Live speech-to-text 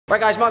Right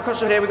guys, Mark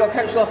Crossfield here, we've got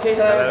Coach Lockey,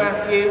 hello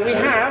Matthew. We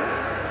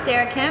have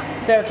Sarah Kemp,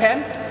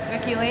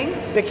 Vicky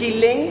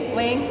Ling,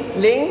 Lang,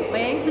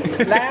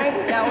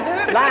 yeah, we'll do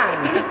it.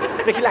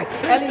 Lang, Vicky Lang.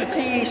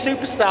 LET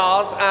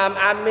superstars,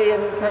 and me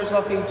and Coach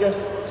Lockey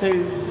just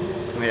two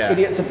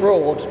idiots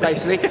abroad,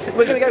 basically.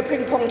 We're going to go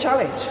ping pong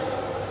challenge.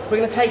 We're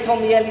going to take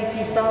on the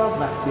LET stars,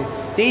 Matthew.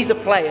 These are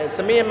players,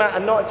 so me and Matt are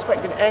not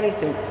expecting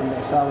anything from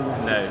this, are we,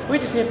 Matthew? No. We're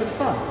just here for the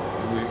fun.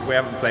 We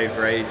haven't played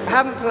for ages.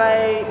 Haven't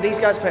played, these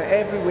guys play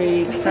every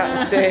week,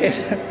 practicing.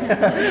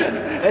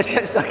 Let's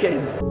get stuck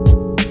in.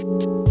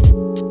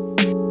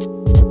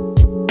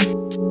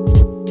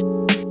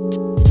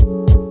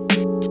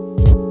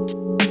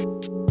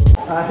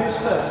 Who's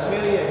first? Me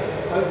or you?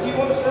 Oh, do you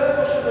want to serve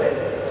or should we?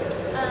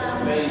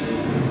 Maybe.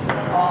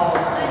 Oh,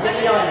 get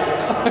behind me.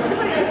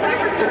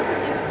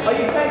 Are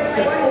you playing for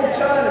serve?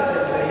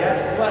 Alternatively, yes?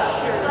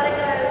 Well. It's got to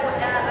go over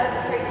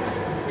 3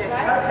 times. Yes.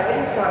 Okay,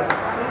 these guys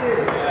are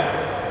serious.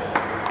 Yeah.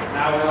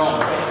 Now we're on,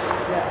 right?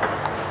 Yeah.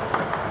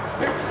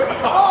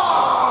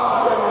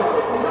 Oh!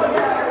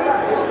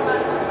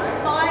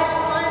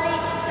 5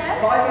 each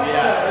serve? 5 each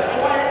serve. Do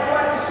I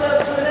have to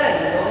serve to an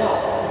end or not?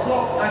 It's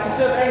not, I can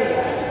serve anyway.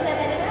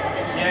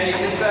 Yeah, you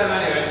can serve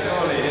anyway,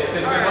 surely,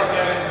 because we're not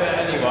going to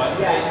anyone.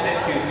 Yeah.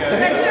 Pick who's going. So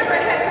whoever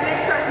it hits, the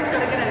next person's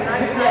going to get in,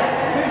 right?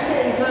 Yeah. Who's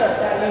hitting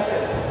first out of you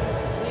two?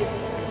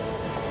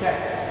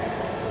 Okay.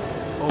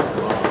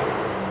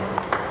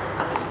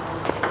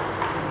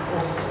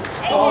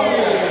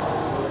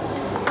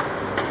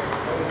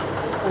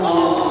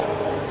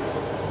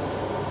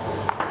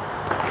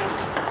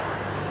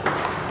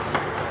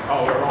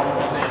 Oh, we're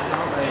on this,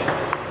 aren't we?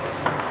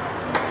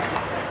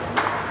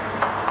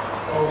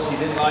 Oh, she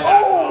didn't like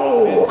that.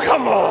 Oh,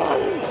 come on!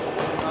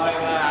 Like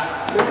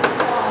that.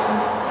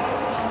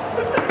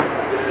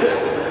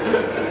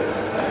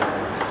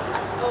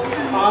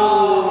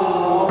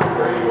 Oh,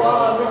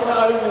 3-1. We're going to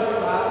own this,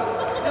 man.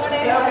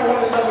 Now we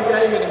want to have a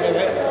game in a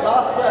minute.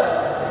 Last serve.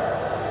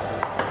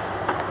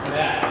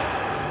 Yeah.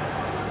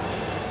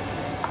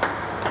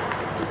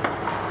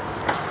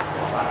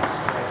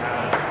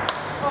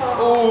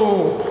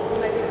 Oh.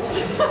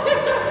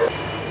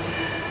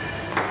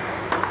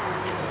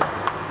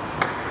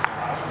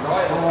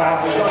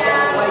 Right.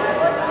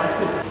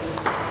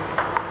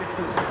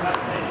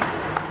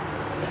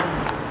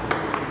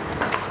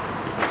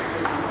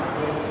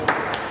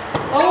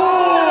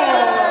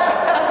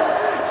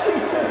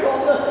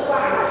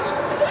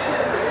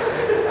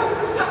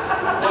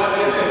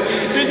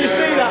 Did you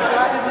see that?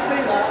 Did you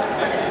see that?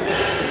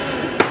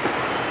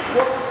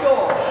 What's the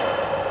score?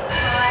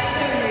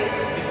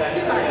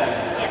 2-5.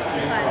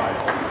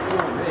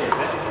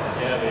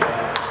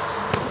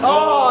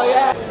 Oh,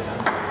 yeah.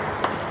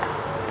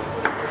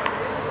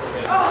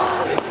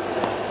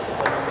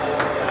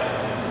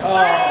 Oh,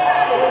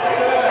 good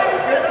serve,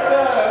 good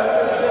serve,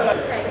 good serve.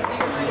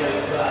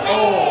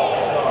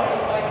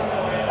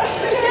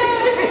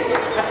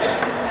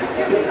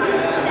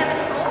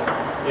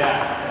 Yeah.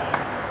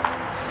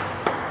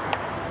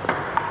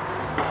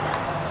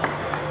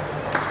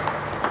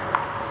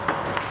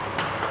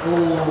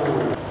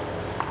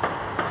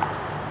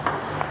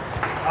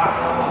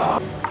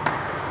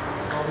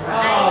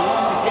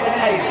 Hit the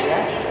table,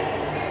 yeah?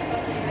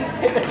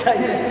 Hit the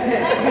table.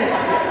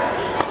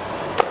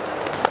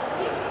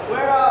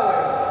 Where are we?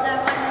 No,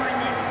 one more in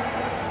there.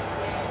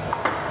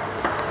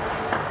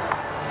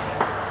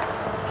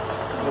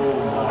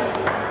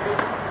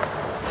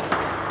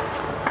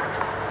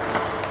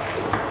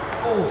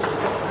 Oh, she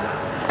got that.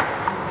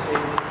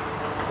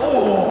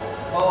 Oh!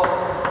 Oh!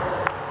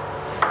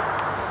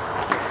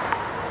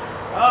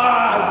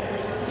 Ah!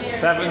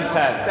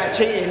 7-10. They're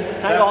cheating.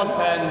 Hang on.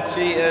 7-10,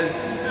 cheaters.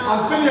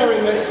 I'm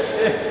videoing this. I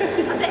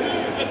bet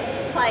you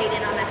it's played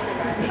and I'm actually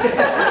right.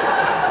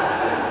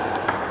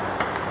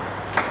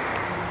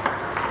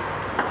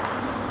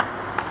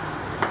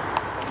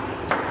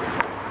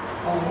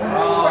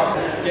 Oh,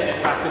 get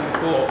it back in the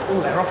court. Oh,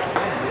 they're off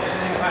again.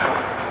 Yeah, wow.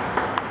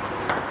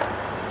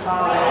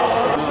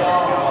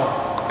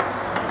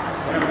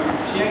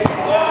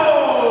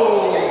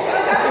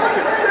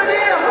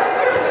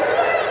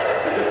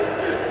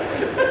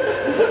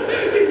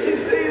 Did you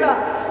see that?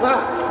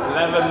 Matt?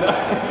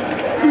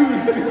 11-9.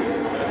 Who's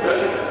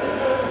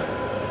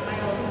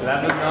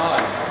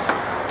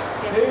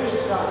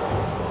that?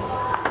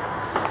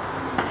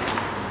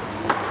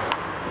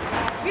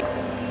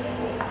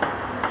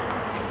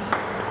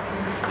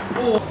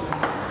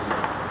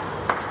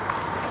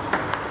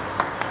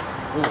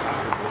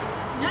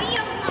 No,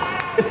 you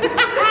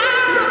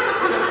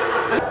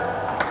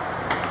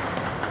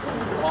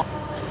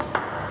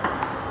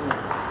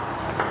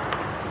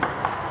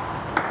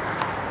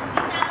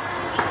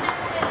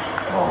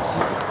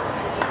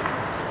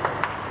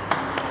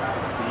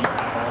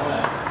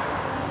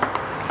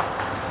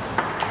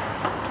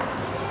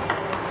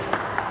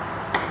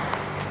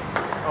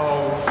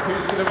Oh,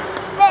 who's going to...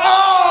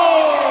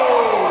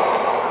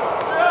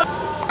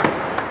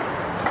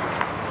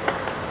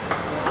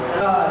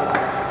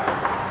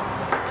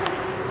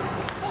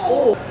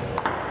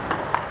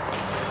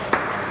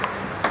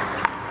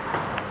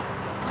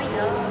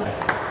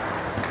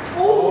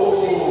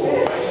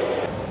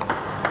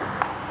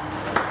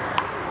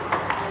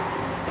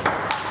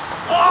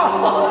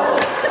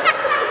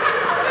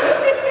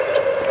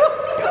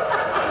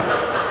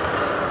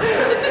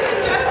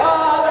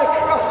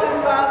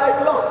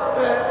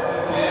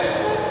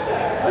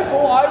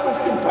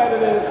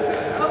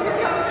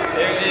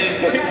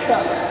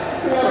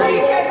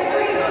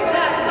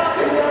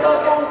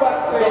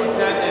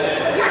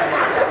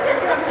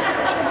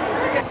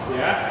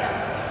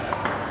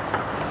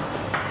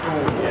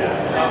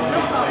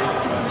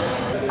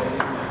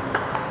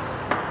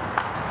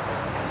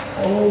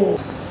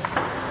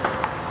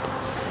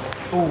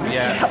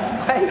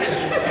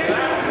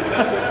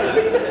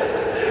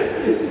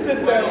 You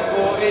stood there.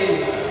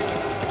 14.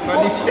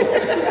 22.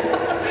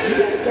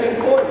 Game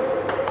point.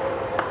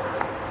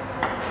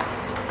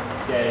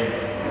 Game.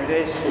 There it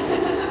is.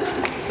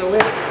 It's all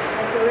in.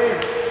 It's all in.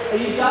 Are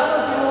you done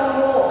or do you want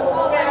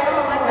more? Okay,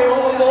 They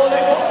want one more,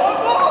 they want one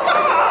more,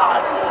 come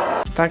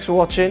on! Thanks for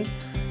watching.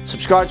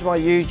 Subscribe to my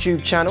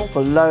YouTube channel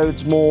for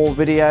loads more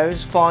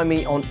videos. Find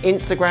me on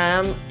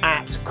Instagram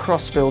at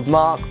Crossfield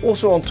Mark.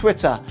 Also on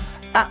Twitter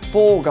at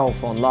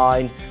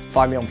 4golfonline.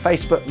 Find me on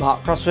Facebook,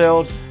 Mark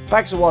Crossfield.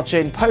 Thanks for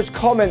watching. Post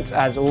comments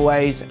as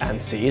always and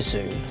see you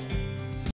soon.